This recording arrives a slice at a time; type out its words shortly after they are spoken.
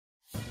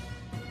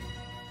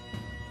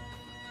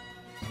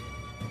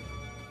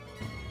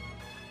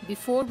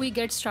Before we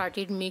get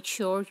started, make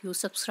sure you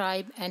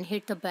subscribe and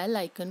hit the bell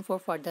icon for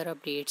further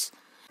updates.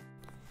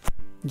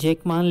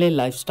 Jack Manley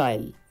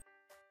lifestyle.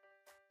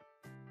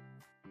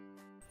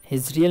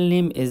 His real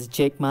name is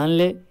Jack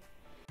Manley.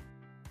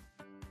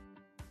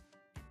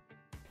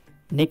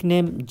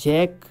 Nickname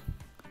Jack.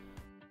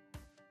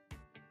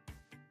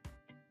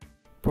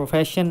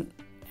 Profession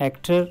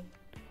actor.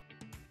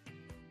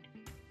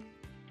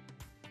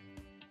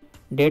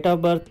 Date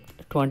of birth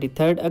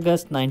 23rd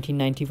August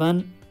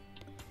 1991.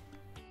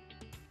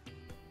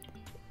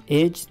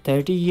 Age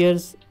 30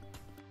 years.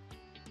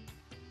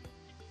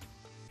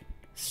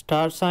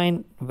 Star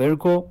sign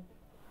Virgo.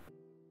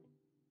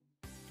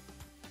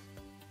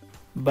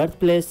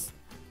 Birthplace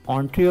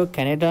Ontario,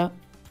 Canada.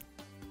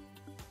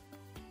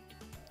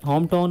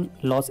 Hometown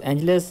Los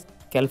Angeles,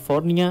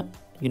 California,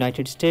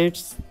 United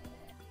States.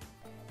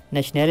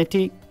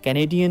 Nationality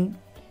Canadian.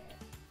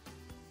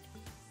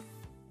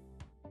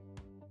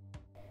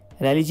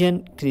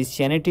 Religion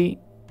Christianity.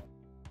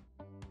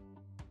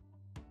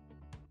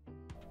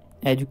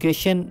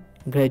 Education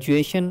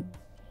graduation.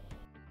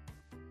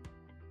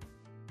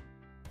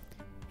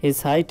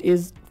 His height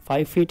is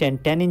 5 feet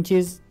and 10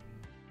 inches.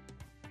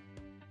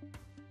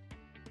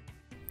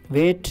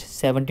 Weight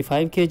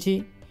 75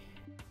 kg.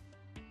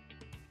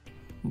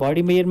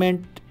 Body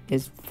measurement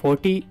is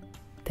 40,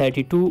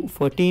 32,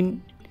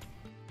 14.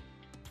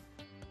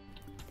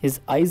 His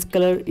eyes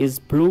color is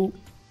blue.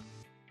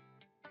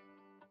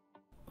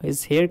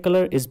 His hair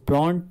color is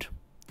blonde.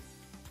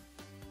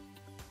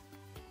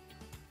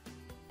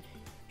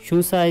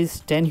 Shoe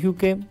size 10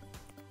 UK.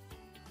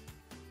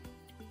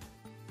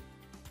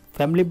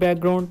 Family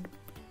background.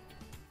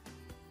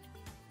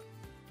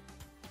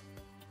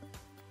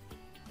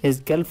 His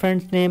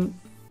girlfriend's name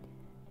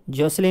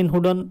Jocelyn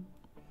Hudon.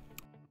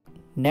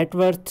 Net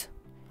worth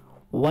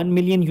 $1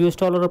 million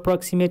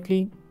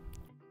approximately.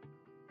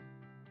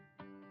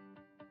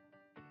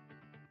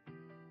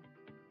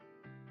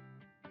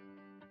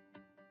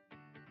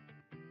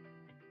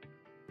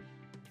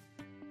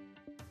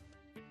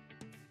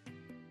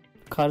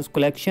 Cars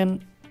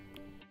collection.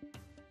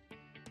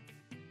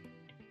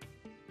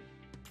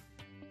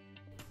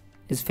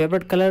 His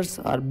favorite colors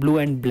are blue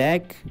and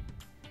black.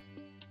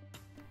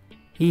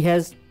 He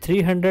has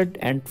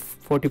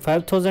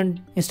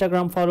 345,000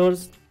 Instagram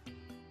followers.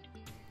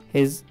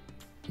 His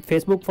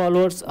Facebook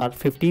followers are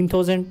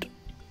 15,000.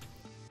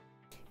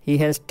 He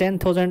has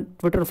 10,000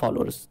 Twitter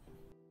followers.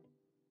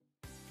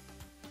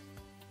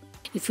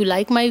 If you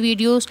like my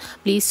videos,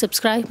 please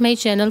subscribe my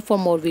channel for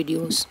more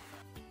videos.